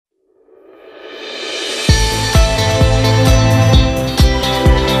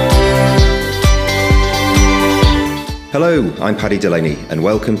Hello, I'm Paddy Delaney, and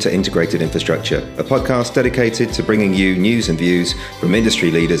welcome to Integrated Infrastructure, a podcast dedicated to bringing you news and views from industry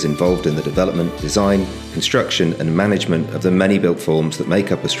leaders involved in the development, design, construction and management of the many built forms that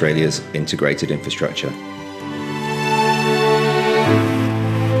make up Australia's integrated infrastructure.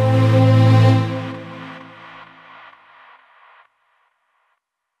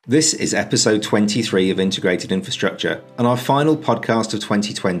 This is episode 23 of Integrated Infrastructure, and our final podcast of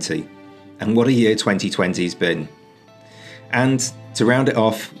 2020. And what a year 2020's been. And to round it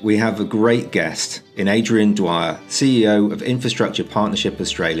off, we have a great guest in Adrian Dwyer, CEO of Infrastructure Partnership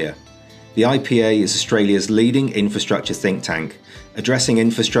Australia. The IPA is Australia's leading infrastructure think tank, addressing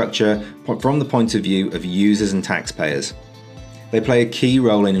infrastructure from the point of view of users and taxpayers. They play a key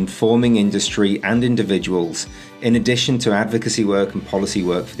role in informing industry and individuals, in addition to advocacy work and policy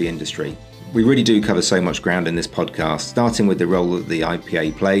work for the industry. We really do cover so much ground in this podcast, starting with the role that the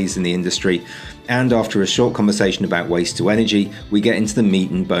IPA plays in the industry. And after a short conversation about waste to energy, we get into the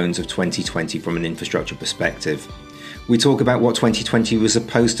meat and bones of 2020 from an infrastructure perspective. We talk about what 2020 was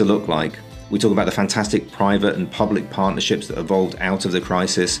supposed to look like. We talk about the fantastic private and public partnerships that evolved out of the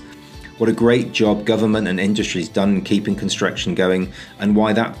crisis, what a great job government and industry's done in keeping construction going, and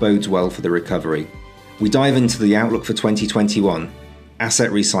why that bodes well for the recovery. We dive into the outlook for 2021,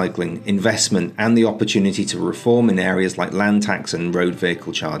 asset recycling, investment, and the opportunity to reform in areas like land tax and road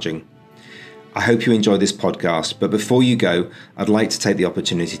vehicle charging. I hope you enjoy this podcast, but before you go, I'd like to take the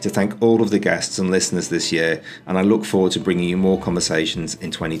opportunity to thank all of the guests and listeners this year, and I look forward to bringing you more conversations in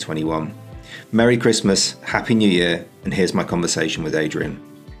 2021. Merry Christmas, Happy New Year, and here's my conversation with Adrian.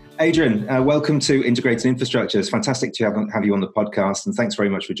 Adrian, welcome to Integrated Infrastructure. It's fantastic to have you on the podcast, and thanks very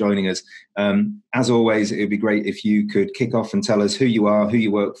much for joining us. As always, it would be great if you could kick off and tell us who you are, who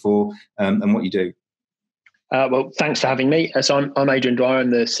you work for, and what you do. Well, thanks for having me. So I'm Adrian Dwyer. I'm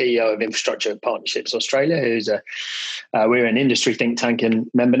the CEO of Infrastructure Partnerships Australia, we're an industry think tank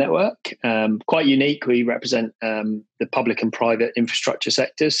and member network. Quite unique. We represent the public and private infrastructure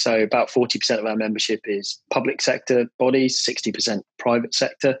sectors. So about 40% of our membership is public sector bodies, 60% private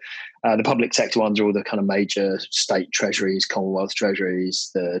sector. The public sector ones are all the kind of major state treasuries, Commonwealth treasuries,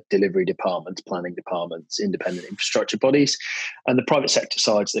 the delivery departments, planning departments, independent infrastructure bodies. And the private sector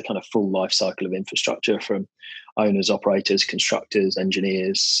side is the kind of full life cycle of infrastructure, from owners, operators, constructors,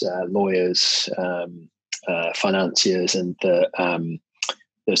 engineers, lawyers, financiers, and the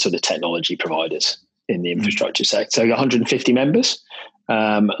sort of technology providers in the infrastructure sector. So 150 members.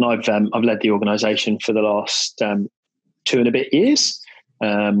 And I've led the organisation for the last 2 and a bit years.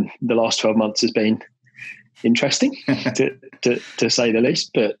 The last 12 months has been interesting, to say the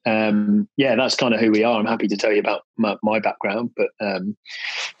least. But that's kind of who we are. I'm happy to tell you about my background. But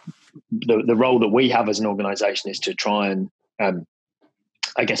the role that we have as an organisation is to try and,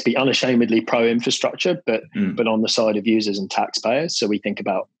 be unashamedly pro-infrastructure, but on the side of users and taxpayers. So we think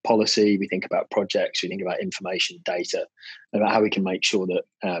about policy, we think about projects, we think about information, data, about how we can make sure that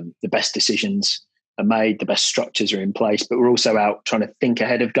the best decisions are made, the best structures are in place, but we're also out trying to think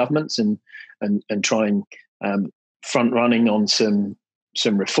ahead of governments and try and front running on some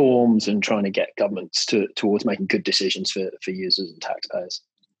reforms and trying to get governments towards making good decisions for users and taxpayers.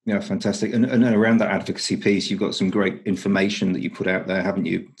 Yeah, fantastic. And around that advocacy piece, you've got some great information that you put out there, haven't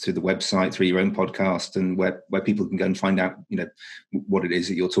you, through the website, through your own podcast, and where people can go and find out, what it is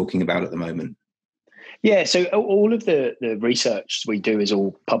that you're talking about at the moment. Yeah, so all of the research we do is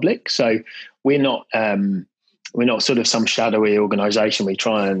all public. So we're not sort of some shadowy organisation. We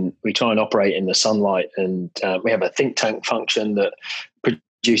try and operate in the sunlight, and we have a think tank function that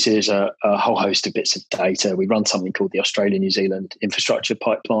produces a whole host of bits of data. We run something called the Australia-New Zealand Infrastructure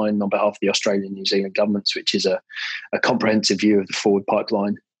Pipeline on behalf of the Australian New Zealand governments, which is a comprehensive view of the forward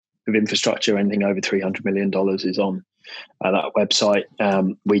pipeline of infrastructure. Anything over $300 million is on that website.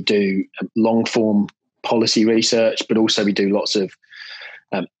 We do long form policy research, but also we do lots of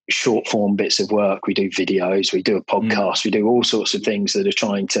short form bits of work. We do videos, we do a podcast, we do all sorts of things that are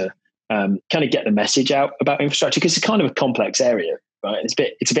trying to kind of get the message out about infrastructure, because it's kind of a complex area, right?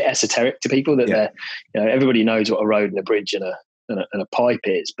 It's a bit esoteric to people that everybody knows what a road and a bridge and a pipe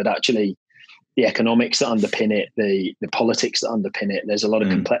is, but actually the economics that underpin it, the politics that underpin it, there's a lot of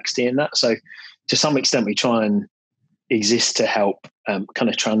complexity in that. So to some extent we try and exist to help kind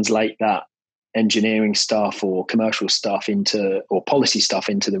of translate that engineering stuff or commercial stuff or policy stuff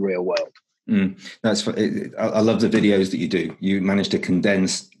into the real world. I love the videos that you do. You manage to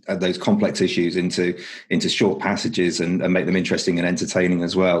condense those complex issues into short passages and make them interesting and entertaining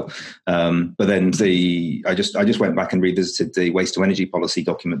as well. But then I just went back and revisited the waste to energy policy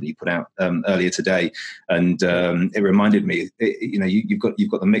document that you put out earlier today, and it reminded me. You've got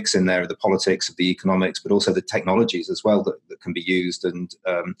the mix in there of the politics, of the economics, but also the technologies as well that can be used, and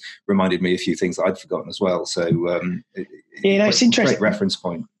reminded me a few things that I'd forgotten as well. So it's interesting. Great reference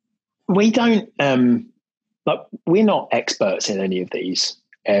point. We don't we're not experts in any of these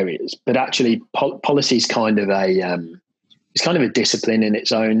areas, but actually policy is kind of a discipline in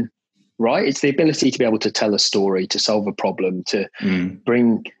its own right. It's the ability to be able to tell a story, to solve a problem, to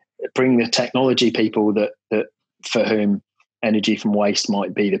bring the technology people that for whom energy from waste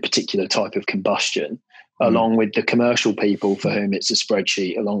might be the particular type of combustion, along with the commercial people for whom it's a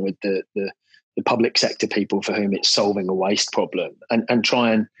spreadsheet, along with the public sector people for whom it's solving a waste problem, and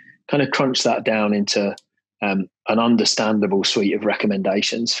try and kind of crunch that down into an understandable suite of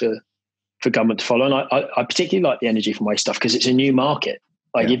recommendations for government to follow. And I particularly like the energy from waste stuff because it's a new market.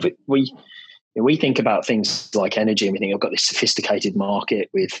 If we think about things like energy and we think I've got this sophisticated market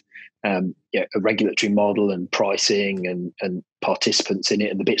with a regulatory model and pricing and participants in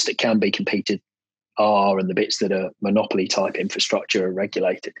it, and the bits that can be competed are, and the bits that are monopoly type infrastructure are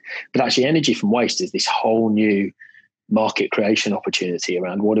regulated. But actually energy from waste is this whole new market creation opportunity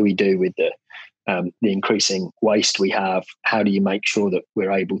around what do we do with the increasing waste we have? How do you make sure that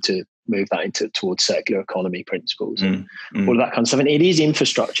we're able to move that towards circular economy principles and all of that kind of stuff? And it is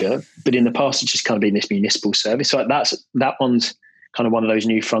infrastructure, but in the past it's just kind of been this municipal service. So that one's kind of one of those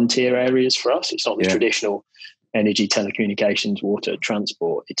new frontier areas for us. It's not the traditional energy, telecommunications, water,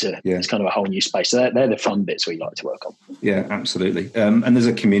 transport. It's kind of a whole new space. So they're the fun bits we like to work on. Yeah, absolutely. And there's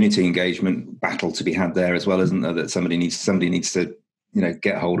a community engagement battle to be had there as well, isn't there? That somebody needs to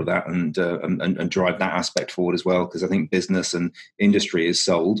get hold of that and drive that aspect forward as well. Because I think business and industry is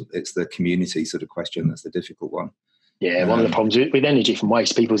sold. It's the community sort of question that's the difficult one. Yeah, one of the problems with energy from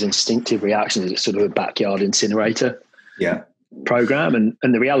waste, people's instinctive reaction is it's sort of a backyard incinerator program, and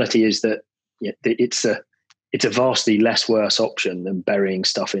the reality is that it's a vastly less worse option than burying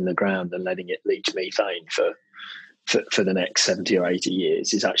stuff in the ground and letting it leach methane for the next 70 or 80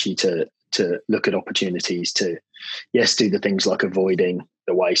 years. Is actually to look at opportunities to, yes, do the things like avoiding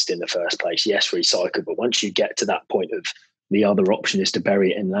the waste in the first place, yes, recycle, but once you get to that point of the other option is to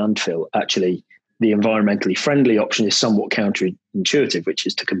bury it in landfill, actually the environmentally friendly option is somewhat counterintuitive, which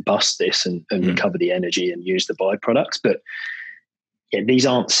is to combust this and recover the energy and use the byproducts. But these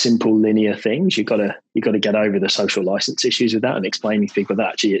aren't simple linear things. You've got to get over the social license issues with that and explaining to people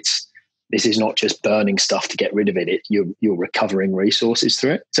that actually this is not just burning stuff to get rid of it. You're recovering resources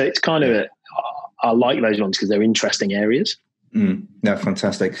through it. So it's kind of I like those ones because they're interesting areas. No,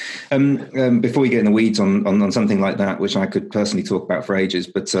 fantastic. Before we get in the weeds on something like that, which I could personally talk about for ages,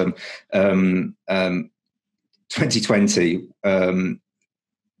 but 2020. I'm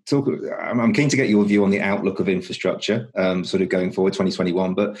keen to get your view on the outlook of infrastructure, sort of going forward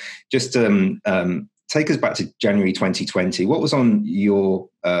 2021. But just take us back to January 2020. What was on your,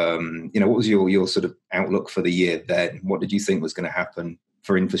 what was your sort of outlook for the year then? What did you think was going to happen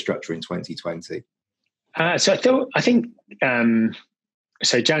for infrastructure in 2020? So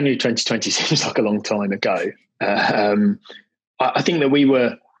January 2020 seems like a long time ago. I think that we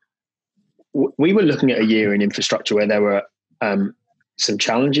were looking at a year in infrastructure where there were some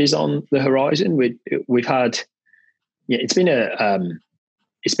challenges on the horizon. We've had, it's been a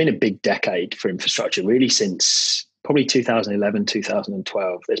big decade for infrastructure, really, since probably 2011,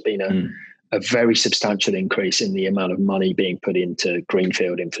 2012. There's been a very substantial increase in the amount of money being put into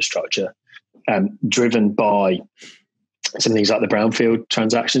greenfield infrastructure, driven by some things like the brownfield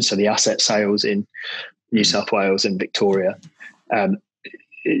transactions. So the asset sales in New South Wales and Victoria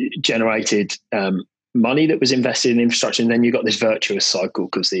generated money that was invested in infrastructure. And then you got this virtuous cycle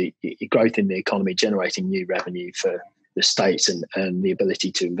because the growth in the economy generating new revenue for the states and the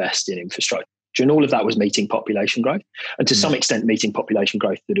ability to invest in infrastructure. And all of that was meeting population growth, and to some extent meeting population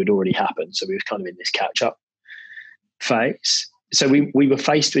growth that had already happened. So we were kind of in this catch-up phase. So we were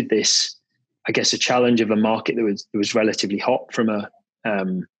faced with this, I guess, a challenge of a market that was relatively hot from a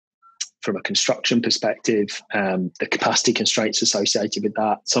construction perspective, the capacity constraints associated with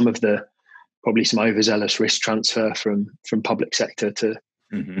that, probably some overzealous risk transfer from public sector to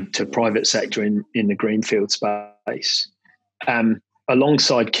private sector in the greenfield space,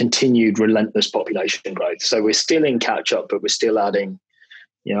 alongside continued relentless population growth. So we're still in catch up, but we're still adding,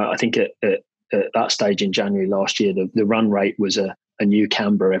 I think at that stage in January last year, the run rate was a new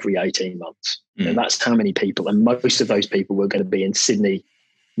Canberra every 18 months. And that's how many people. And most of those people were going to be in Sydney,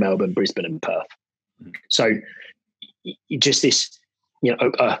 Melbourne, Brisbane, and Perth. So just this,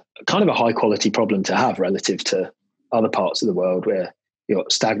 a kind of a high quality problem to have relative to other parts of the world where you've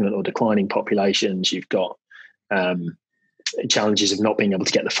got stagnant or declining populations. You've got challenges of not being able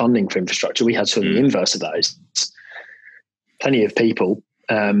to get the funding for infrastructure. We had sort of the inverse of those. Plenty of people,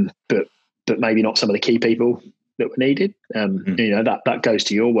 but maybe not some of the key people that were needed. That goes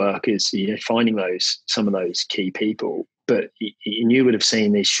to your work, is finding some of those key people. But you would have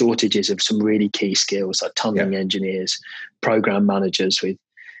seen these shortages of some really key skills, like tunneling engineers, program managers with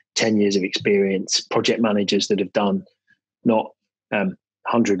 10 years of experience, project managers that have done not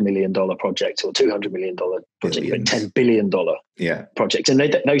 $100 million projects or $200 million projects, but $10 billion projects.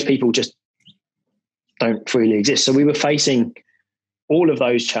 And those people just don't freely exist. So we were facing all of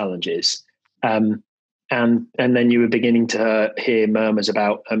those challenges. And then you were beginning to hear murmurs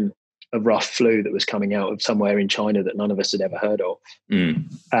about a rough flu that was coming out of somewhere in China that none of us had ever heard of. And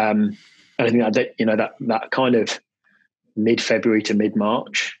I think that kind of mid-February to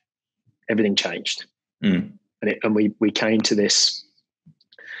mid-March, everything changed. And we came to this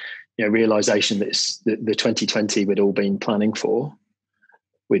realization that the 2020 we'd all been planning for,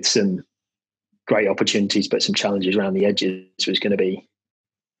 with some great opportunities but some challenges around the edges, was going to be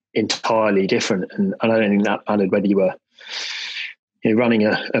entirely different. And I don't think that mattered whether you were running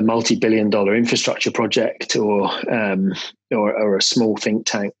a multi-billion-dollar infrastructure project or a small think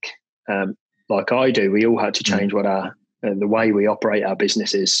tank like I do. We all had to change what the way we operate our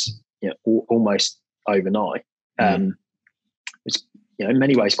businesses almost overnight. It's in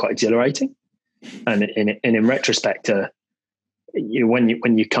many ways quite exhilarating, and in retrospect,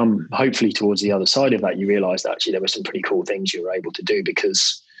 when you come hopefully towards the other side of that, you realise that actually there were some pretty cool things you were able to do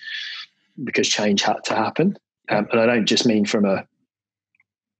because change had to happen. And I don't just mean from a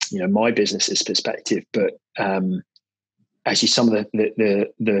my business's perspective, but actually some of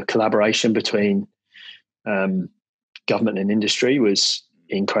the collaboration between government and industry was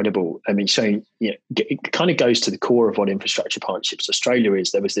incredible. I mean, so it kind of goes to the core of what Infrastructure Partnerships Australia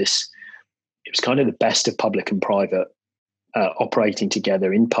is. It was kind of the best of public and private operating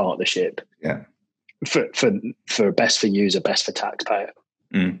together in partnership. For best for user, best for taxpayer,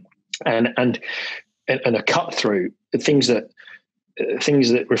 and a cut through things that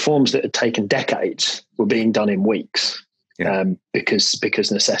reforms that had taken decades were being done in weeks,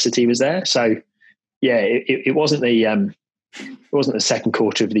 because necessity was there. So it wasn't the second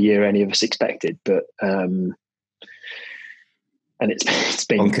quarter of the year any of us expected, but and it's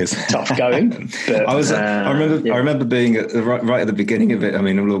been bonkers. Tough going. But, I remember being right at the beginning of it. I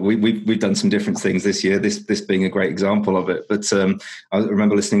mean, look, we've done some different things this year. This being a great example of it. But I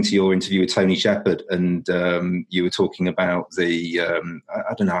remember listening to your interview with Tony Shepherd, and you were talking about the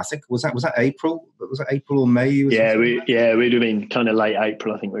I don't know. I think was that April? Was it April or May? We'd have been kind of late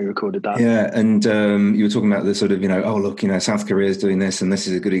April. I think we recorded that. Yeah, and you were talking about the sort of South Korea is doing this, and this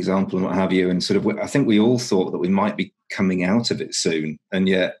is a good example, and what have you. And sort of, I think we all thought that we might be coming out of it soon, and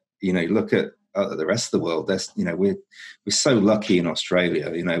yet look at the rest of the world. There's we're so lucky in Australia.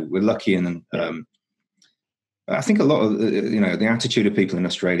 We're lucky in I think a lot of the attitude of people in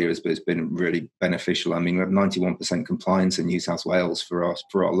Australia has been really beneficial. I mean, we have 91% compliance in New South Wales for our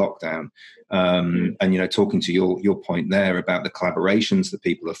lockdown, and talking to your point there about the collaborations that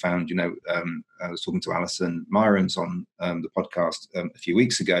people have found. I was talking to Alison Myrons on the podcast a few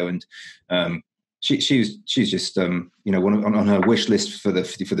weeks ago, and she's just one on her wish list for the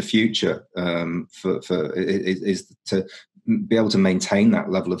future is to be able to maintain that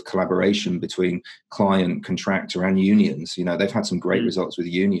level of collaboration between client, contractor, and unions. They've had some great results with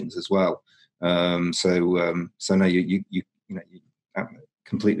unions as well. So no, you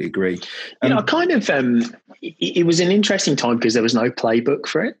completely agree. I kind of it was an interesting time because there was no playbook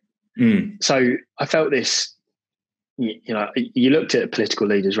for it. So I felt this. You looked at political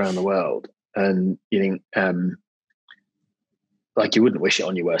leaders around the world, and you think, like, you wouldn't wish it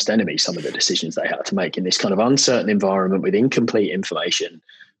on your worst enemy, some of the decisions they had to make in this kind of uncertain environment with incomplete information,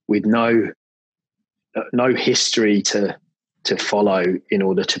 with no history to follow in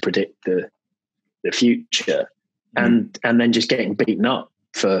order to predict the future, and then just getting beaten up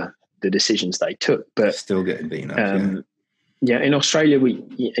for the decisions they took. But still getting beaten up. In Australia,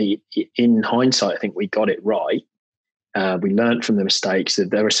 we, in hindsight, I think we got it right. We learned from the mistakes. That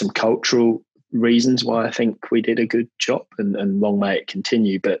there are some cultural reasons why I think we did a good job, and long may it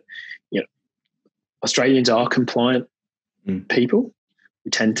continue. But Australians are compliant people.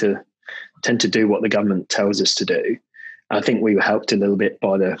 We tend to do what the government tells us to do. I think we were helped a little bit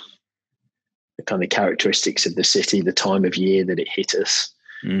by the kind of characteristics of the city, the time of year that it hit us,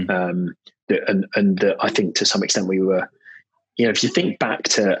 and I think to some extent we were if you think back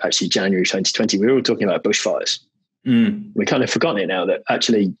to actually January 2020, we were all talking about bushfires. We kind of forgotten it now that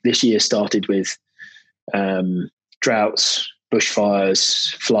actually this year started with droughts,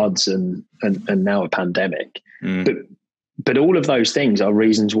 bushfires, floods, and now a pandemic. But all of those things are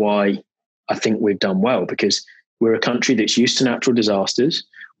reasons why I think we've done well, because we're a country that's used to natural disasters.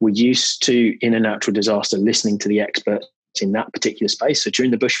 We're used to, in a natural disaster, listening to the experts in that particular space. So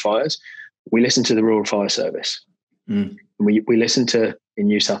during the bushfires, we listened to the Rural Fire Service. We listened to, in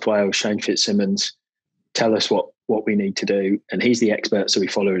New South Wales, Shane Fitzsimmons tell us what we need to do, and he's the expert, so we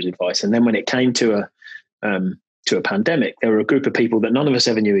follow his advice. And then when it came to a pandemic, there were a group of people that none of us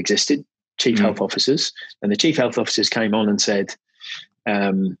ever knew existed, chief health officers, and the chief health officers came on and said,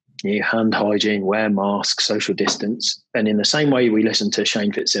 hand hygiene, wear masks, social distance. And in the same way we listened to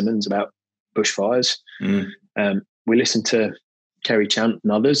Shane Fitzsimmons about bushfires, we listened to Kerry Chant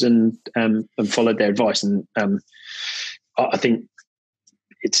and others and followed their advice. And I think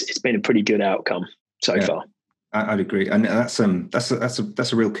it's been a pretty good outcome so far. I'd agree, and that's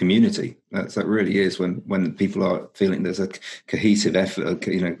a real community. That really is when people are feeling there's a cohesive effort,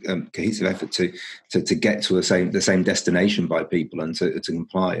 cohesive effort to get to the same destination by people and to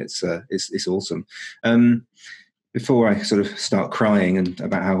comply. It's awesome. Before I sort of start crying and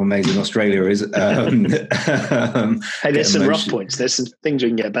about how amazing Australia is, hey, there's some rough points. There's some things we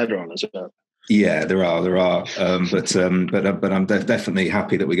can get better on as well. Yeah, there are. But I'm definitely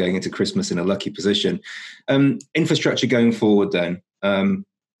happy that we're going into Christmas in a lucky position. Infrastructure going forward, then.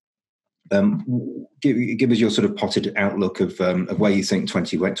 Give us your sort of potted outlook of where you think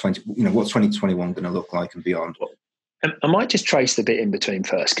 2020. What's 2021 going to look like and beyond. I might just trace the bit in between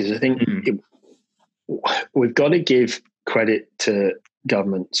first, because I think we've got to give credit to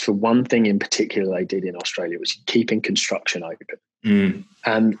governments for one thing in particular they did in Australia, was keeping construction open.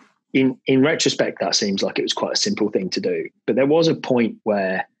 And in retrospect, that seems like it was quite a simple thing to do. But there was a point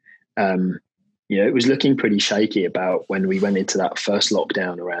where, it was looking pretty shaky about when we went into that first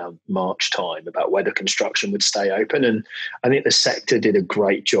lockdown around March time, about whether construction would stay open. And I think the sector did a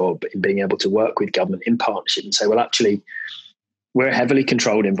great job in being able to work with government in partnership and say, well, actually, we're a heavily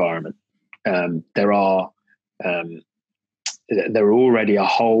controlled environment. There are already a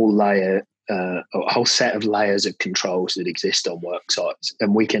whole set of layers of controls that exist on work sites,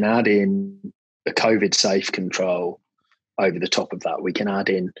 and we can add in a COVID safe control over the top of that. We can add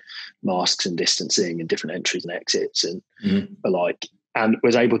in masks and distancing and different entries and exits and alike, and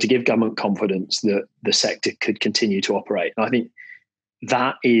was able to give government confidence that the sector could continue to operate. And I think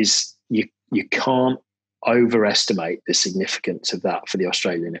that is, you can't overestimate the significance of that for the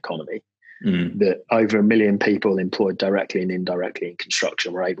Australian economy. That over 1 million people employed directly and indirectly in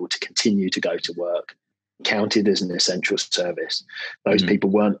construction were able to continue to go to work, counted as an essential service. Those people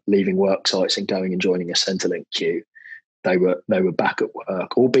weren't leaving work sites and going and joining a Centrelink queue. They were back at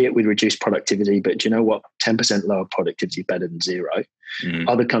work, albeit with reduced productivity. But do you know what? 10% lower productivity is better than zero.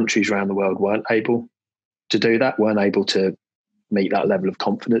 Other countries around the world weren't able to do that, weren't able to meet that level of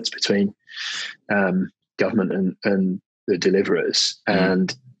confidence between government and the deliverers.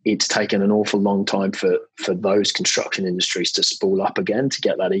 And it's taken an awful long time for those construction industries to spool up again, to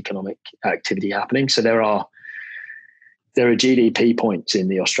get that economic activity happening. So there are GDP points in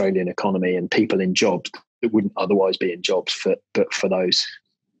the Australian economy and people in jobs that wouldn't otherwise be in jobs for those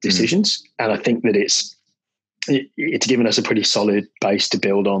decisions. And I think that it's given us a pretty solid base to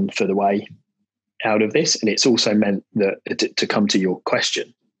build on for the way out of this. And it's also meant that, to come to your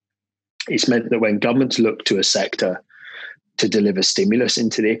question, it's meant that when governments look to a sector to deliver stimulus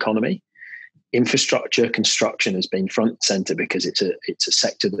into the economy, infrastructure construction has been front and center, because it's a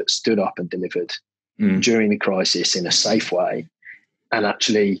sector that stood up and delivered during the crisis in a safe way. And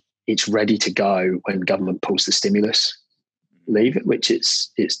actually it's ready to go when government pulls the stimulus lever, which it's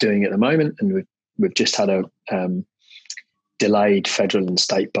doing at the moment. And we've just had a delayed federal and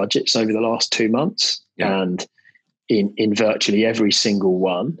state budgets over the last 2 months. And in virtually every single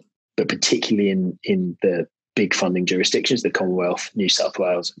one, but particularly in the big funding jurisdictions, the Commonwealth, New South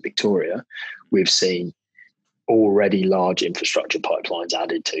Wales and Victoria, we've seen already large infrastructure pipelines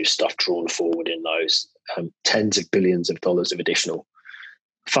added to, stuff drawn forward in those, tens of billions of dollars of additional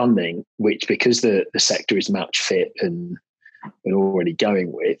funding, which, because the sector is match fit and already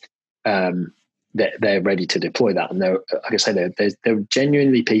going with, they're ready to deploy that. And like I say, there are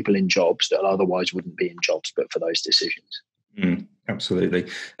genuinely people in jobs that otherwise wouldn't be in jobs but for those decisions. Absolutely.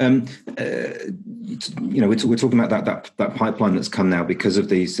 We're talking about that pipeline that's come now because of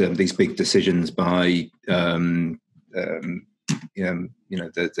these big decisions by the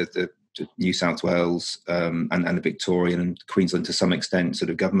New South Wales and the Victorian and Queensland to some extent sort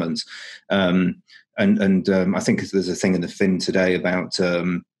of governments. And I think there's a thing in the Fin today about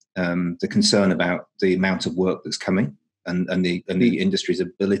the concern about the amount of work that's coming and the industry's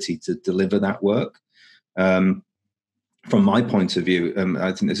ability to deliver that work. From my point of view,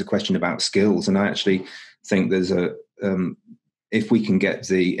 I think there's a question about skills, and I actually think there's if we can get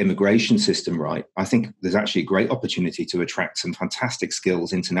the immigration system right, I think there's actually a great opportunity to attract some fantastic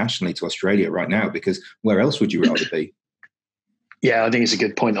skills internationally to Australia right now, because where else would you rather be? Yeah, I think it's a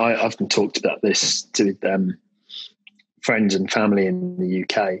good point. I often talked about this to friends and family in the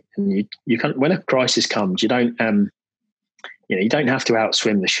UK, and you can't, when a crisis comes, you don't you don't have to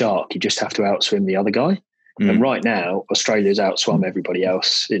outswim the shark. You just have to outswim the other guy. And right now, Australia's outswum everybody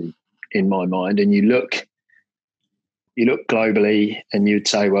else in my mind. And you look globally, and you'd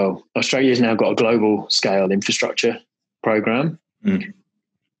say, well, Australia's now got a global scale infrastructure program.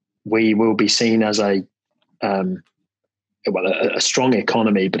 We will be seen as a strong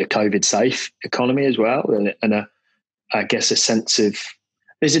economy, but a COVID safe economy as well. And I guess a sense of,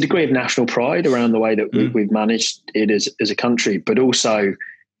 there's a degree of national pride around the way that we've managed it as a country, but also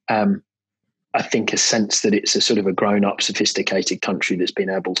I think a sense that it's a sort of a grown up, sophisticated country that's been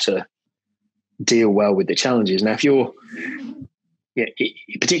able to deal well with the challenges. Now, if you're,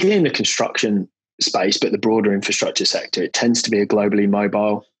 particularly in the construction space, but the broader infrastructure sector, it tends to be a globally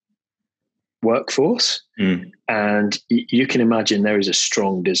mobile workforce. And you can imagine there is a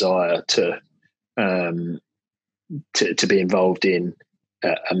strong desire to be involved in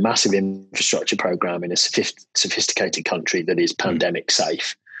a massive infrastructure program in a sophisticated country that is pandemic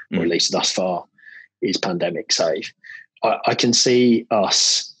safe, or at least thus far is pandemic safe. I can see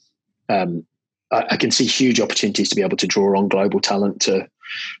us, I can see huge opportunities to be able to draw on global talent to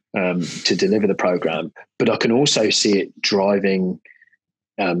deliver the program, but I can also see it driving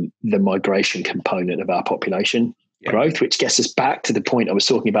the migration component of our population growth, which gets us back to the point I was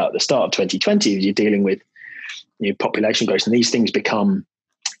talking about at the start of 2020. You're dealing with population growth, and these things become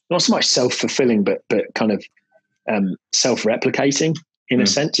not so much self-fulfilling, but kind of self-replicating in a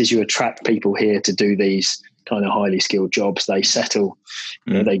sense. As you attract people here to do these kind of highly skilled jobs, they settle.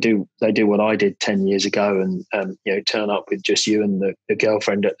 They do what I did 10 years ago, and turn up with just you and the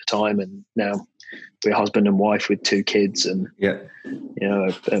girlfriend at the time, and now we're husband and wife with 2 kids, and a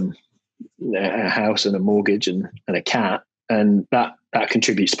house and a mortgage and a cat, and that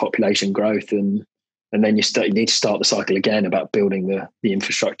contributes to population growth, and then you need to start the cycle again about building the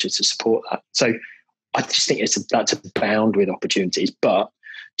infrastructure to support that. So I just think that's abound with opportunities. But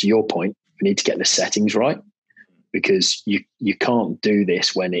to your point, we need to get the settings right, because you can't do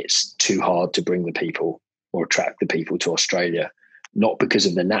this when it's too hard to bring the people or attract the people to Australia, not because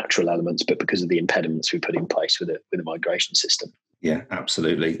of the natural elements, but because of the impediments we put in place with a migration system. Yeah,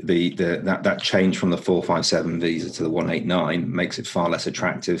 absolutely. That change from the 457 visa to the 189 makes it far less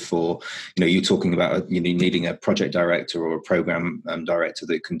attractive for, you're talking about needing a project director or a program director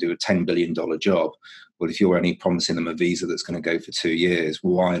that can do a $10 billion job. Well, if you're only promising them a visa that's going to go for 2 years,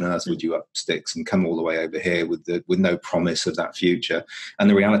 why on earth would you up sticks and come all the way over here with no promise of that future? And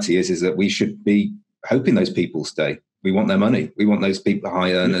the reality is that we should be hoping those people stay. We want their money. We want those people,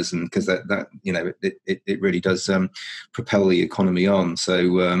 high earners, and because it really does propel the economy on.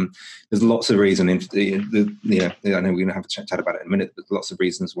 So there's lots of reasons. I know we're going to have a chat about it in a minute, but lots of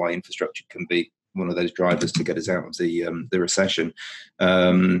reasons why infrastructure can be one of those drivers to get us out of the recession,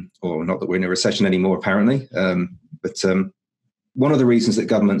 or not that we're in a recession anymore, apparently. But one of the reasons that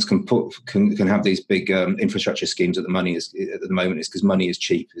governments can have these big infrastructure schemes at the moment is because money is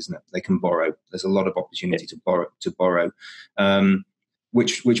cheap, isn't it? They can borrow. There's a lot of opportunity to borrow,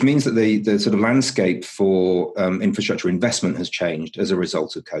 which means that the sort of landscape for infrastructure investment has changed as a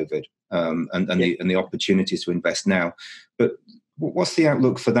result of COVID, and the opportunities to invest now. But what's the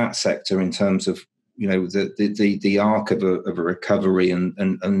outlook for that sector in terms of the arc of a recovery,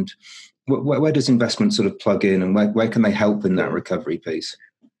 and where does investment sort of plug in, and where can they help in that recovery piece?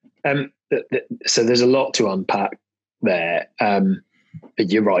 So there's a lot to unpack there.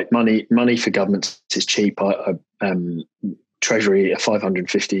 You're right. Money for governments is cheap. Treasury, a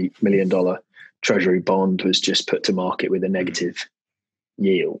 $550 million Treasury bond was just put to market with a negative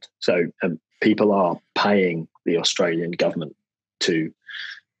yield. So people are paying the Australian government to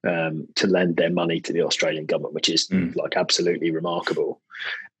lend their money to the Australian government, which is like absolutely remarkable.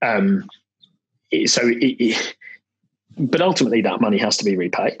 But ultimately that money has to be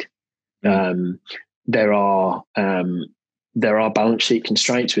repaid. There are balance sheet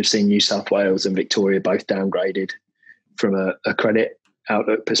constraints. We've seen New South Wales and Victoria both downgraded from a credit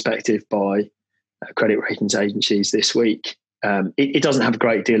outlook perspective by credit ratings agencies this week. It doesn't have a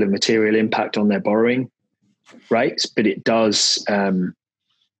great deal of material impact on their borrowing rates, but it does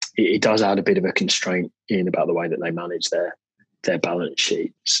it does add a bit of a constraint in about the way that they manage their balance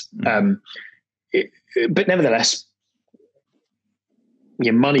sheets. But nevertheless,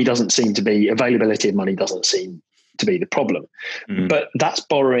 availability of money doesn't seem to be the problem. But that's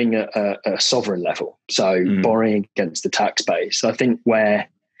borrowing at a sovereign level, so borrowing against the tax base. So I think where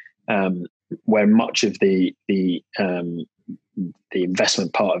much of the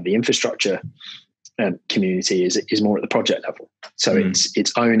investment part of the infrastructure community is more at the project level. So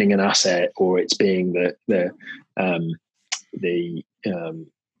it's owning an asset, or it's being the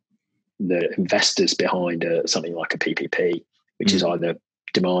investors behind something like a PPP, which is either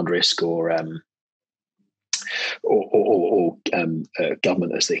demand risk or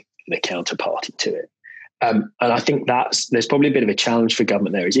government as the counterparty to it. And I think there's probably a bit of a challenge for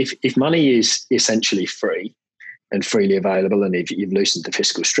government there, is if money is essentially free and freely available, and if you've loosened the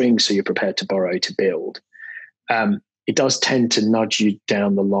fiscal strings so you're prepared to borrow to build, it does tend to nudge you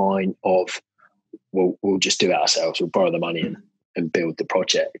down the line of, well, we'll just do it ourselves, we'll borrow the money and build the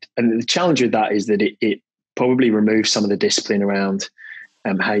project. And the challenge with that is that it probably removes some of the discipline around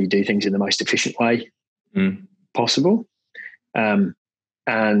how you do things in the most efficient way possible. And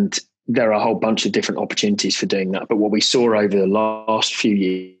there are a whole bunch of different opportunities for doing that. But what we saw over the last few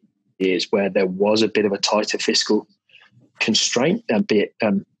years, where there was a bit of a tighter fiscal constraint, be it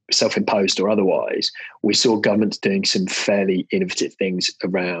self-imposed or otherwise, we saw governments doing some fairly innovative things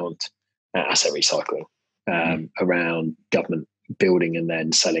around asset recycling, around government building and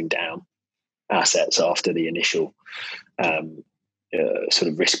then selling down assets after the initial sort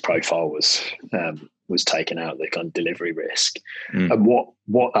of risk profile was taken out, the kind of delivery risk. And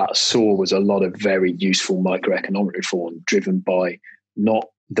what that saw was a lot of very useful microeconomic reform, driven by not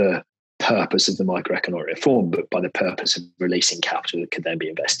the purpose of the microeconomic reform, but by the purpose of releasing capital that could then be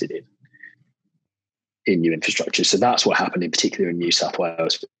invested in new infrastructure. So that's what happened in particular in New South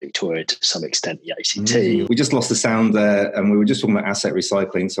Wales, Victoria, to some extent the ACT. We just lost the sound there, and we were just talking about asset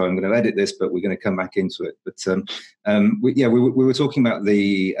recycling, so I'm going to edit this, but we're going to come back into it. But we were talking about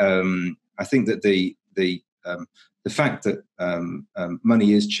the I think that the fact that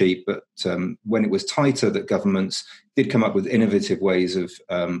money is cheap, but when it was tighter, that governments did come up with innovative ways of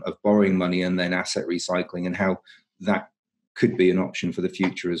borrowing money and then asset recycling, and how that could be an option for the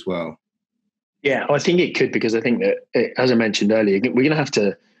future as well. Yeah, I think it could, because I think that, as I mentioned earlier, we're going to have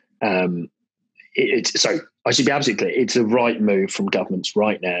to. I should be absolutely clear. It's the right move from governments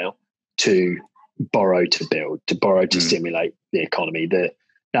right now to borrow to build, to borrow to stimulate the economy.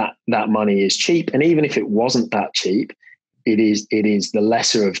 That money is cheap, and even if it wasn't that cheap, it is the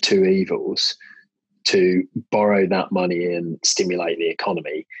lesser of two evils to borrow that money and stimulate the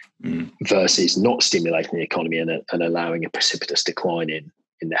economy versus not stimulating the economy and allowing a precipitous decline in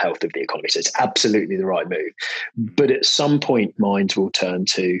the health of the economy. So it's absolutely the right move. But at some point, minds will turn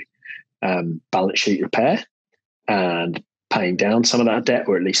to balance sheet repair and paying down some of that debt,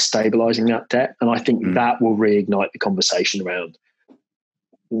 or at least stabilising that debt. And I think that will reignite the conversation around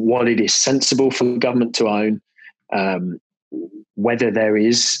what it is sensible for the government to own, whether there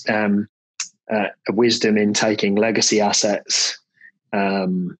is a wisdom in taking legacy assets,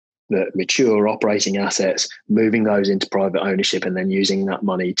 the mature operating assets, moving those into private ownership, and then using that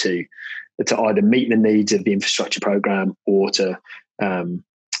money to either meet the needs of the infrastructure program or to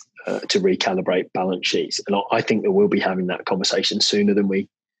recalibrate balance sheets. And I think that we'll be having that conversation sooner than we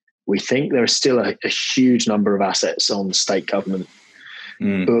think. There are still a huge number of assets on state government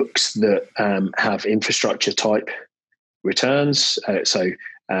books that have infrastructure type returns. So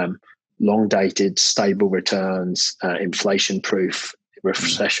long dated, stable returns, inflation proof,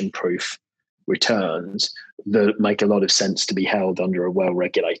 recession proof returns that make a lot of sense to be held under a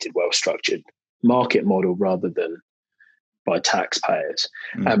well-regulated, well-structured market model rather than by taxpayers.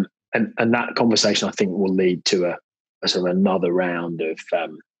 And that conversation, I think, will lead to a sort of another round of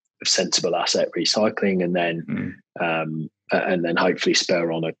sensible asset recycling, and then hopefully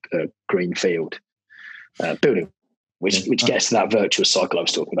spur on a greenfield building, which gets to that virtuous cycle I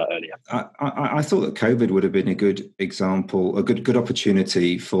was talking about earlier. I thought that COVID would have been a good example, a good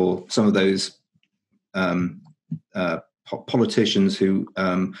opportunity for some of those politicians who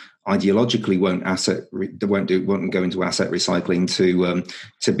ideologically won't go into asset recycling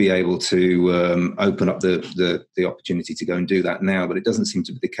to be able to open up the opportunity to go and do that now. But it doesn't seem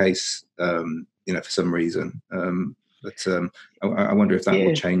to be the case, for some reason. But I wonder if that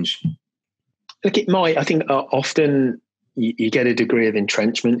will change. Look, it might. I think often you get a degree of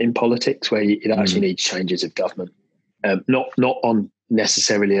entrenchment in politics where it actually needs changes of government, not on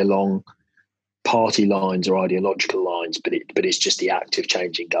necessarily along party lines or ideological lines, but it's just the act of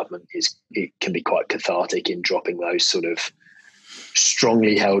changing government it can be quite cathartic in dropping those sort of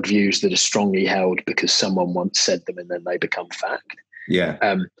strongly held views that are strongly held because someone once said them and then they become fact.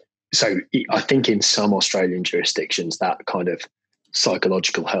 Yeah. So I think in some Australian jurisdictions, that kind of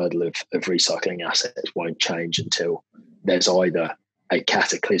psychological hurdle of recycling assets won't change until there's either a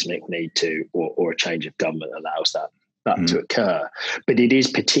cataclysmic need to or a change of government allows that to occur. But it is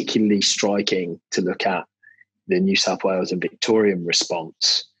particularly striking to look at the New South Wales and Victorian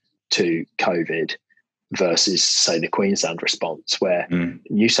response to COVID versus, say, the Queensland response, where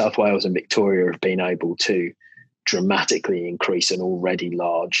New South Wales and Victoria have been able to dramatically increase an already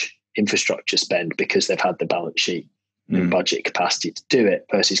large infrastructure spend because they've had the balance sheet and budget capacity to do it,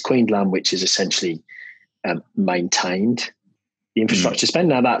 versus Queensland, which is essentially maintained the infrastructure spend.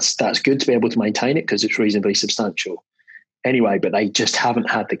 Now that's good to be able to maintain it because it's reasonably substantial anyway, but they just haven't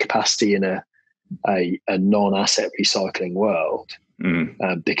had the capacity in a non-asset recycling world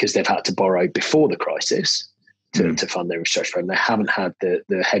because they've had to borrow before the crisis to fund their infrastructure, and they haven't had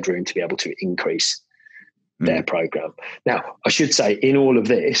the headroom to be able to increase their program. Now, I should say, in all of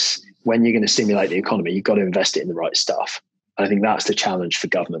this, when you're going to stimulate the economy, you've got to invest it in the right stuff. And I think that's the challenge for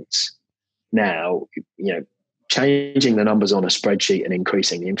governments. Now, changing the numbers on a spreadsheet and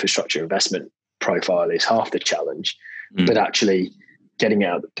increasing the infrastructure investment profile is half the challenge, but actually getting it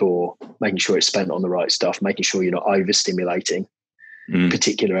out the door, making sure it's spent on the right stuff, making sure you're not overstimulating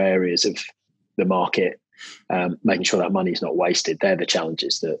particular areas of the market, making sure that money is not wasted. They're the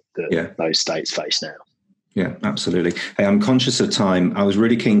challenges that those states face now. Yeah, absolutely. Hey, I'm conscious of time. I was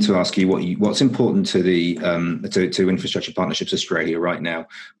really keen to ask you what's important to the to Infrastructure Partnerships Australia right now.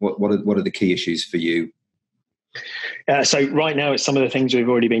 What are the key issues for you? So right now, it's some of the things we've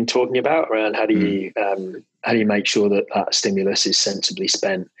already been talking about around how do you make sure that stimulus is sensibly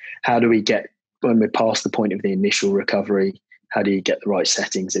spent? How do we get, when we're past the point of the initial recovery, how do you get the right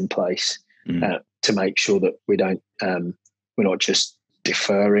settings in place to make sure that we're not just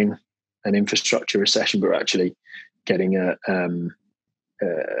deferring an infrastructure recession, but we're actually getting the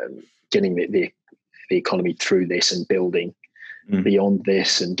economy through this and building beyond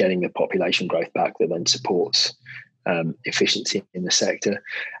this and getting the population growth back that then supports efficiency in the sector.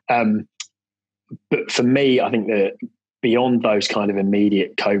 But for me, I think that beyond those kind of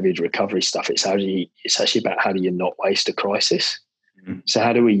immediate COVID recovery stuff, it's actually about how do you not waste a crisis. So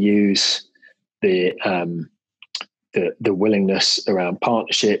how do we use the willingness around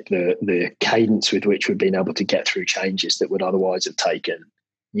partnership, the cadence with which we've been able to get through changes that would otherwise have taken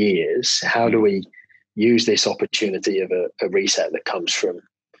years? How do we use this opportunity of a reset that comes from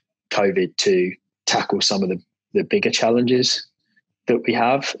COVID to tackle some of the bigger challenges that we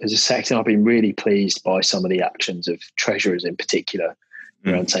have as a sector? I've been really pleased by some of the actions of treasurers in particular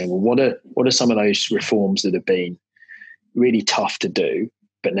around saying, well, what are some of those reforms that have been really tough to do,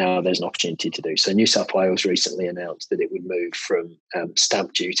 but now there's an opportunity to do? So New South Wales recently announced that it would move from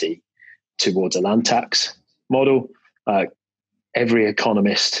stamp duty towards a land tax model. Every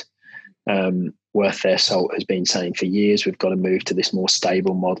economist worth their salt has been saying for years we've got to move to this more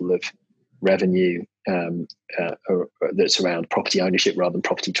stable model of revenue that's around property ownership rather than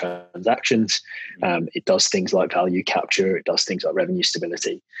property transactions. It does things like value capture, it does things like revenue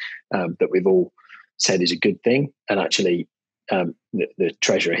stability that we've all said is a good thing. And actually the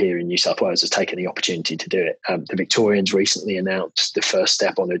Treasurer here in New South Wales has taken the opportunity to do it. The Victorians recently announced the first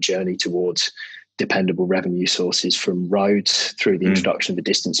step on a journey towards dependable revenue sources from roads through the introduction of a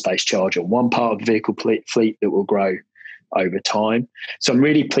distance-based charge on one part of the vehicle fleet that will grow over time. So I'm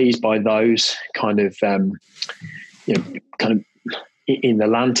really pleased by those kind of in the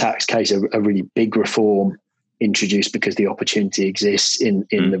land tax case, a really big reform introduced because the opportunity exists in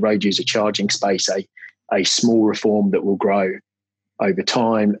the road user charging space, a small reform that will grow over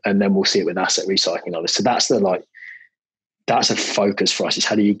time, and then we'll see it with asset recycling and others. So that's a focus for us, is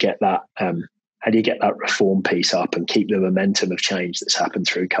how do you get that reform piece up and keep the momentum of change that's happened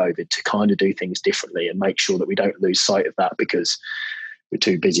through COVID to kind of do things differently and make sure that we don't lose sight of that because we're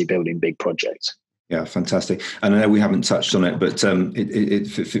too busy building big projects. Yeah, fantastic. And I know we haven't touched on it, but for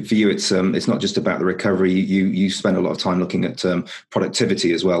you, it's not just about the recovery. You spend a lot of time looking at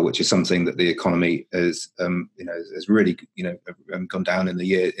productivity as well, which is something that the economy has really gone down in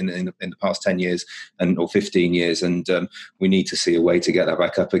the past 10 years or 15 years, and we need to see a way to get that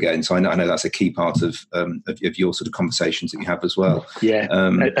back up again. So I know that's a key part of your sort of conversations that you have as well. Yeah,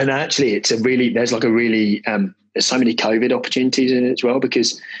 and actually, there's so many COVID opportunities in it as well,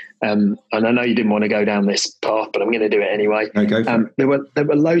 because. And I know you didn't want to go down this path, but I'm going to do it anyway. Okay. There were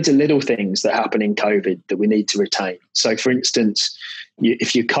loads of little things that happened in COVID that we need to retain. So, for instance,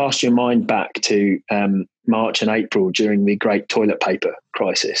 if you cast your mind back to March and April during the great toilet paper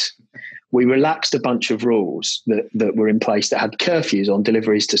crisis, we relaxed a bunch of rules that were in place that had curfews on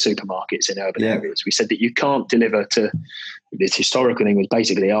deliveries to supermarkets in urban areas. We said that you can't deliver to, this historical thing was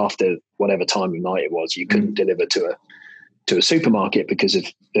basically after whatever time of night it was, you couldn't deliver to a supermarket because of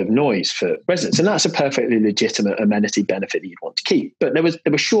noise for residents. And that's a perfectly legitimate amenity benefit that you'd want to keep. But there was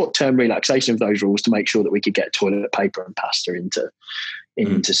short-term relaxation of those rules to make sure that we could get toilet paper and pasta into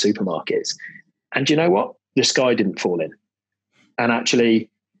supermarkets. And you know what? The sky didn't fall in. And actually,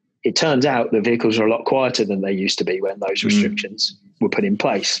 it turns out that vehicles are a lot quieter than they used to be when those restrictions were put in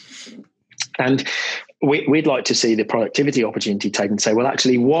place. And we'd like to see the productivity opportunity taken to say, well,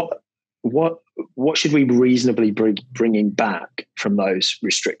 actually, what should we reasonably bringing back from those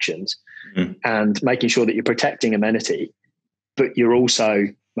restrictions, and making sure that you're protecting amenity, but you're also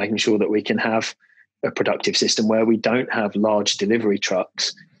making sure that we can have a productive system where we don't have large delivery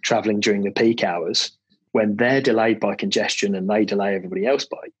trucks traveling during the peak hours when they're delayed by congestion and they delay everybody else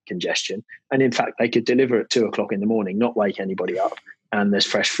by congestion. And in fact, they could deliver at 2:00 in the morning, not wake anybody up. And there's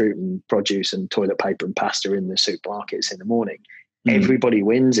fresh fruit and produce and toilet paper and pasta in the supermarkets in the morning. Everybody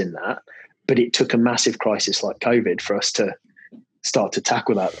wins in that. But it took a massive crisis like COVID for us to start to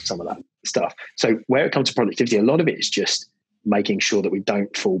tackle some of that stuff. So where it comes to productivity, a lot of it is just making sure that we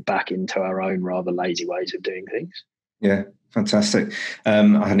don't fall back into our own rather lazy ways of doing things. Yeah, fantastic. I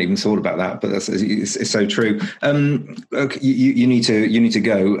hadn't even thought about that, but it's so true. Okay, you need to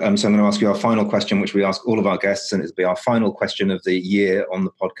go. So I'm going to ask you our final question, which we ask all of our guests, and it'll be our final question of the year on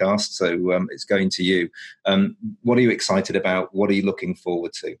the podcast. So it's going to you. What are you excited about? What are you looking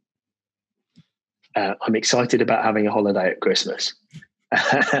forward to? I'm excited about having a holiday at Christmas.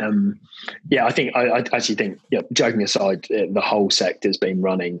 I actually think, joking aside, the whole sector's been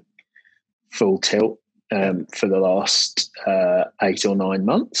running full tilt for the last 8 or 9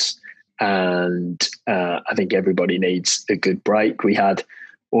 months. And I think everybody needs a good break. We had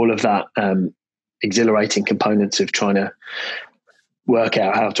all of that exhilarating components of trying to work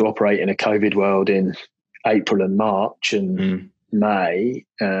out how to operate in a COVID world in April and March and May.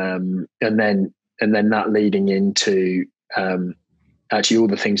 And then that leading into actually all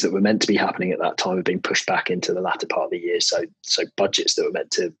the things that were meant to be happening at that time have been pushed back into the latter part of the year. So budgets that were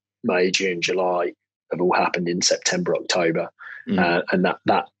meant to May, June, July have all happened in September, October. And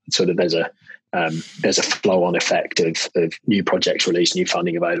that sort of there's a flow-on effect of new projects released, new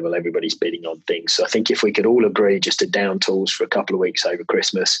funding available, everybody's bidding on things. So I think if we could all agree just to down tools for a couple of weeks over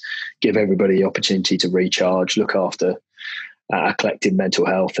Christmas, give everybody the opportunity to recharge, look after our collective mental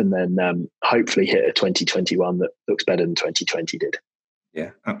health, and then hopefully hit a 2021 that looks better than 2020 did.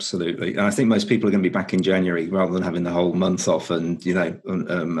 Yeah, absolutely. And I think most people are going to be back in January rather than having the whole month off. And,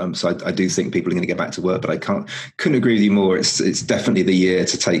 so I do think people are going to get back to work, but I couldn't agree with you more. It's definitely the year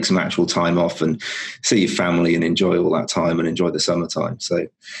to take some actual time off and see your family and enjoy all that time and enjoy the summertime. So,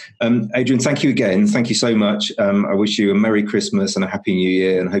 Adrian, thank you again. Thank you so much. I wish you a Merry Christmas and a Happy New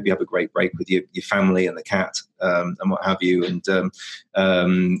Year, and I hope you have a great break with your family and the cat and what have you. And,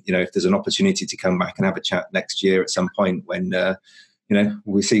 if there's an opportunity to come back and have a chat next year at some point when,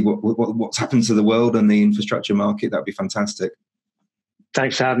 we see what's happened to the world and the infrastructure market, that'd be fantastic.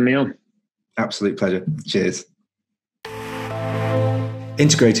 Thanks for having me on. Absolute pleasure. Cheers.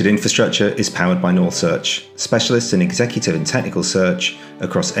 Integrated Infrastructure is powered by North Search, specialists in executive and technical search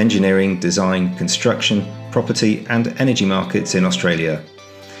across engineering, design, construction, property and energy markets in Australia.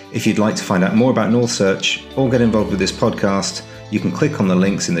 If you'd like to find out more about North Search or get involved with this podcast, you can click on the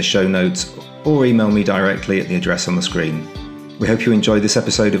links in the show notes or email me directly at the address on the screen. We hope you enjoyed this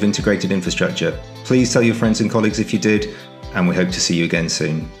episode of Integrated Infrastructure. Please tell your friends and colleagues if you did, and we hope to see you again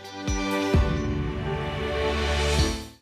soon.